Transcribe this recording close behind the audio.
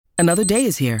Another day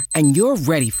is here, and you're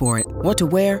ready for it. What to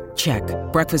wear? Check.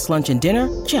 Breakfast, lunch, and dinner?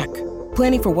 Check.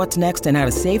 Planning for what's next and how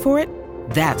to save for it?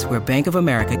 That's where Bank of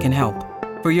America can help.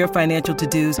 For your financial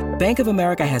to-dos, Bank of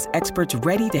America has experts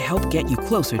ready to help get you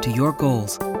closer to your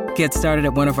goals. Get started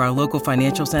at one of our local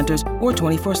financial centers or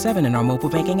 24/7 in our mobile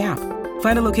banking app.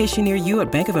 Find a location near you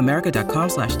at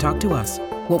bankofamerica.com/talktous.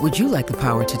 What would you like the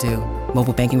power to do?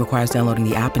 Mobile banking requires downloading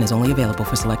the app and is only available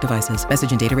for select devices.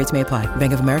 Message and data rates may apply.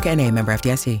 Bank of America N.A., member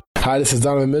FDIC. Hi, this is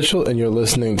Donovan Mitchell, and you're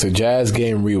listening to Jazz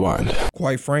Game Rewind.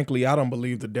 Quite frankly, I don't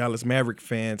believe the Dallas Maverick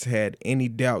fans had any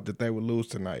doubt that they would lose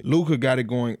tonight. Luka got it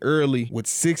going early with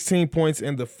 16 points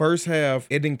in the first half,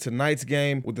 ending tonight's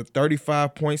game with a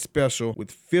 35-point special with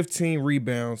 15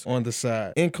 rebounds on the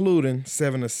side, including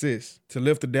 7 assists, to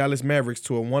lift the Dallas Mavericks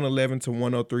to a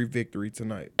 111-103 victory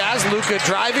tonight. As Luka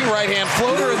driving right-hand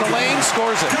floater in the lane,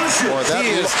 scores it. Boy, he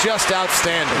is just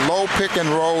outstanding. Low pick and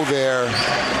roll there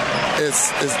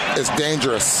is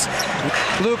dangerous.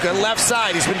 Luka, left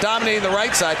side. He's been dominating the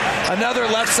right side. Another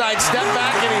left side step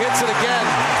back, and he hits it again.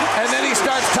 And then he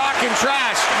starts talking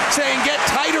trash, saying, get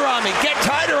tighter on me, get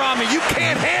tighter on me. You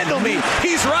can't handle me.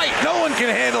 He's right. No one can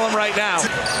handle him right now.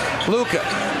 Luka,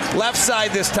 left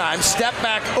side this time. Step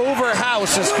back over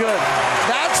House is good.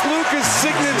 That's Luka's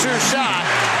signature shot.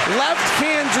 Left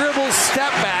hand dribble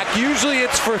step back. Usually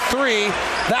it's for 3.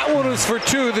 That one was for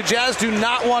 2. The Jazz do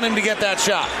not want him to get that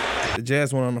shot. The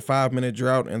Jazz went on a 5-minute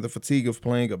drought, and the fatigue of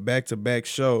playing a back-to-back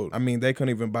showed. I mean, they couldn't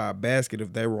even buy a basket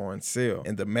if they were on sale.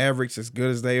 And the Mavericks, as good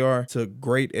as they are, took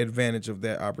great advantage of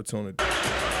that opportunity.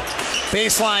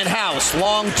 Baseline House,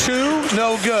 long 2,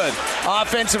 no good.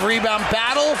 Offensive rebound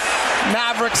battle.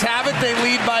 Mavericks have it. They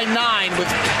lead by 9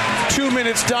 with 2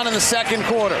 minutes done in the second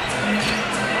quarter.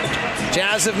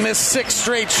 Jazz have missed 6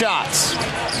 straight shots.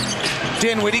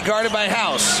 Dinwiddie guarded by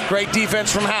House. Great defense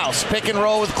from House. Pick and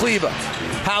roll with Kleber.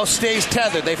 House stays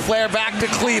tethered. They flare back to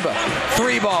Kleber.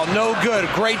 3-ball, no good.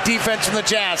 Great defense from the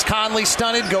Jazz. Conley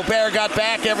stunted. Gobert got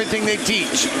back. Everything they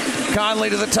teach. Conley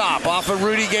to the top. Off a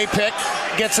Rudy Gay pick.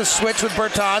 Gets a switch with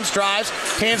Bertans. Drives.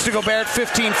 Hands to Gobert at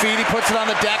 15 feet. He puts it on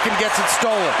the deck and gets it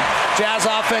stolen. Jazz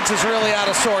offense is really out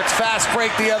of sorts. Fast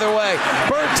break the other way.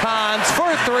 Bertans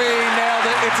for 3. Nailed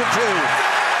it. It's a 2.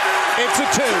 It's a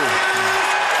 2.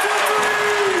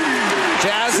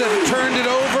 Jazz have turned it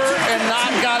over and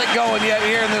not got it going yet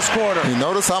here in this quarter. You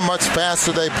notice how much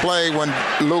faster they play when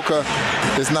Luka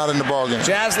is not in the ballgame.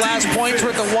 Jazz last points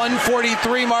were at the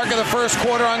 1:43 mark of the first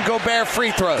quarter on Gobert free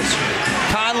throws.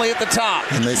 Conley at the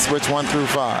top. And they switch 1 through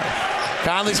 5.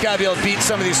 Conley's got to be able to beat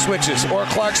some of these switches. Or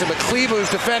Clarkson, but Kleber,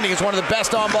 who's defending, is one of the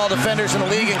best on-ball defenders in the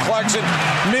league, and Clarkson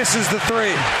misses the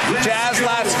 3. Jazz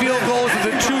last field goal is at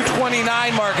the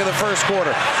 2:29 mark of the first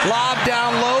quarter. Lob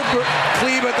down low,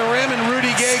 Kleber at the rim, and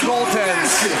Rudy Gay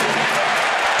goaltends.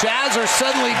 Jazz are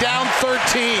suddenly down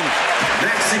 13.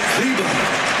 Maxi Kleber.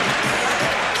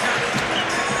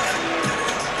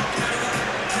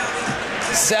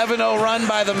 7-0 run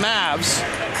by the Mavs.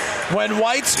 When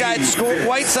Whiteside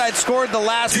scored the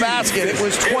last basket, it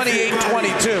was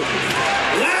 28-22.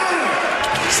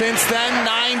 Since then,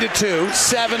 9-2,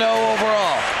 7-0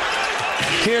 overall.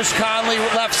 Here's Conley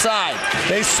left side.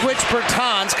 They switch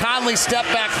Bertans. Conley step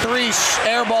back 3,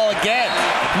 air ball again.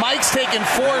 Mike's taken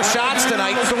 4 shots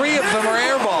tonight. 3 of them are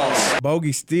air balls.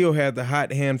 Bogey still had the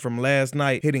hot hand from last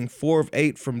night, hitting 4 of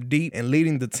 8 from deep and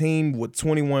leading the team with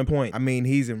 21 points. I mean,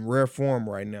 he's in rare form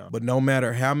right now. But no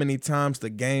matter how many times the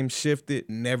game shifted,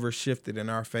 never shifted in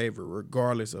our favor,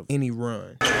 regardless of any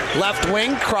run. Left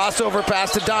wing, crossover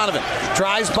pass to Donovan.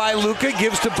 Drives by Luka,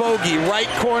 gives to Bogey. Right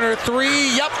corner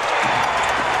 3, yup.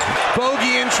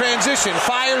 Bogey in transition,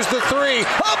 fires the 3,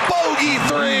 a Bogey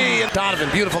 3! Donovan,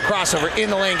 beautiful crossover in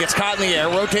the lane, gets caught in the air,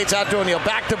 rotates out to O'Neal,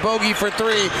 back to Bogey for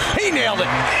 3, he nailed it!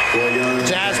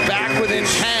 Jazz back within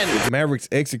 10. The Mavericks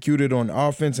executed on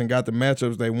offense and got the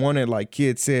matchups they wanted, like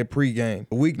Kidd said pregame.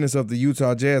 The weakness of the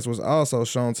Utah Jazz was also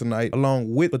shown tonight,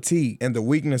 along with fatigue, and the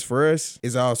weakness for us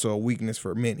is also a weakness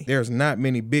for many. There's not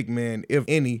many big men, if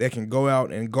any, that can go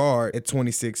out and guard at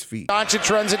 26 feet. Doncic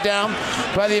runs it down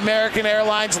by the American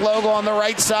Airlines logo on the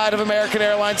right side of American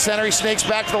Airlines Center. He snakes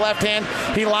back to the left hand.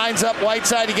 He lines up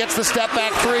Whiteside. He gets the step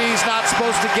back 3 he's not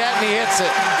supposed to get, and he hits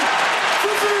it.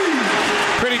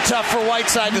 Pretty tough for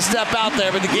Whiteside to step out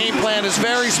there, but the game plan is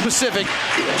very specific.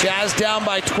 Jazz down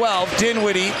by 12.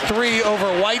 Dinwiddie 3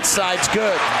 over Whiteside's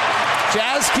good.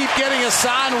 Jazz keep getting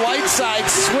Hassan Whiteside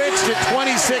switched at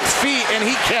 26 feet, and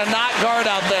he cannot guard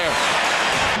out there.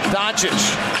 Doncic,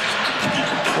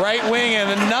 right wing,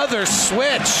 and another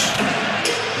switch.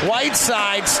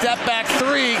 Whiteside, step back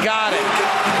three, got it.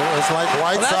 Well, it's like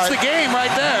Whiteside. Well, that's the game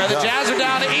right there. The Jazz are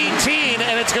down to 18,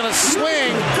 and it's going to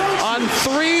swing on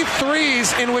 3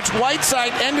 threes in which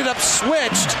Whiteside ended up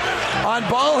switched on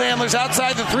ball handlers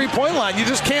outside the three-point line. You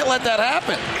just can't let that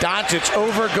happen. Doncic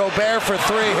over Gobert for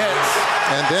 3 hits.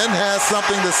 And then has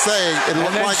something to say. It And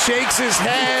looked then like shakes his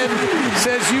head,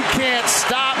 says, "You can't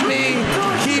stop me."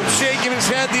 Keeps shaking his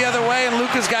head the other way, and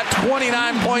Luka's got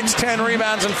 29 points, 10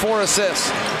 rebounds, and 4 assists.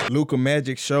 Luka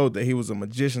Magic showed that he was a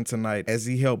magician tonight as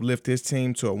he helped lift his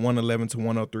team to a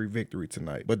 111-103 victory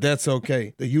tonight. But that's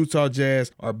okay. The Utah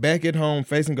Jazz are back at home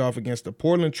facing off against the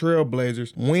Portland Trail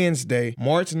Blazers Wednesday,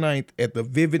 March 9th at the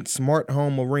Vivint Smart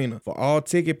Home Arena. For all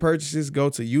ticket purchases, go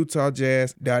to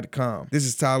utahjazz.com. This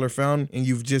is Tyler Fountain, and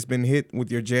you've just been hit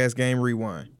with your Jazz Game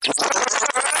Rewind.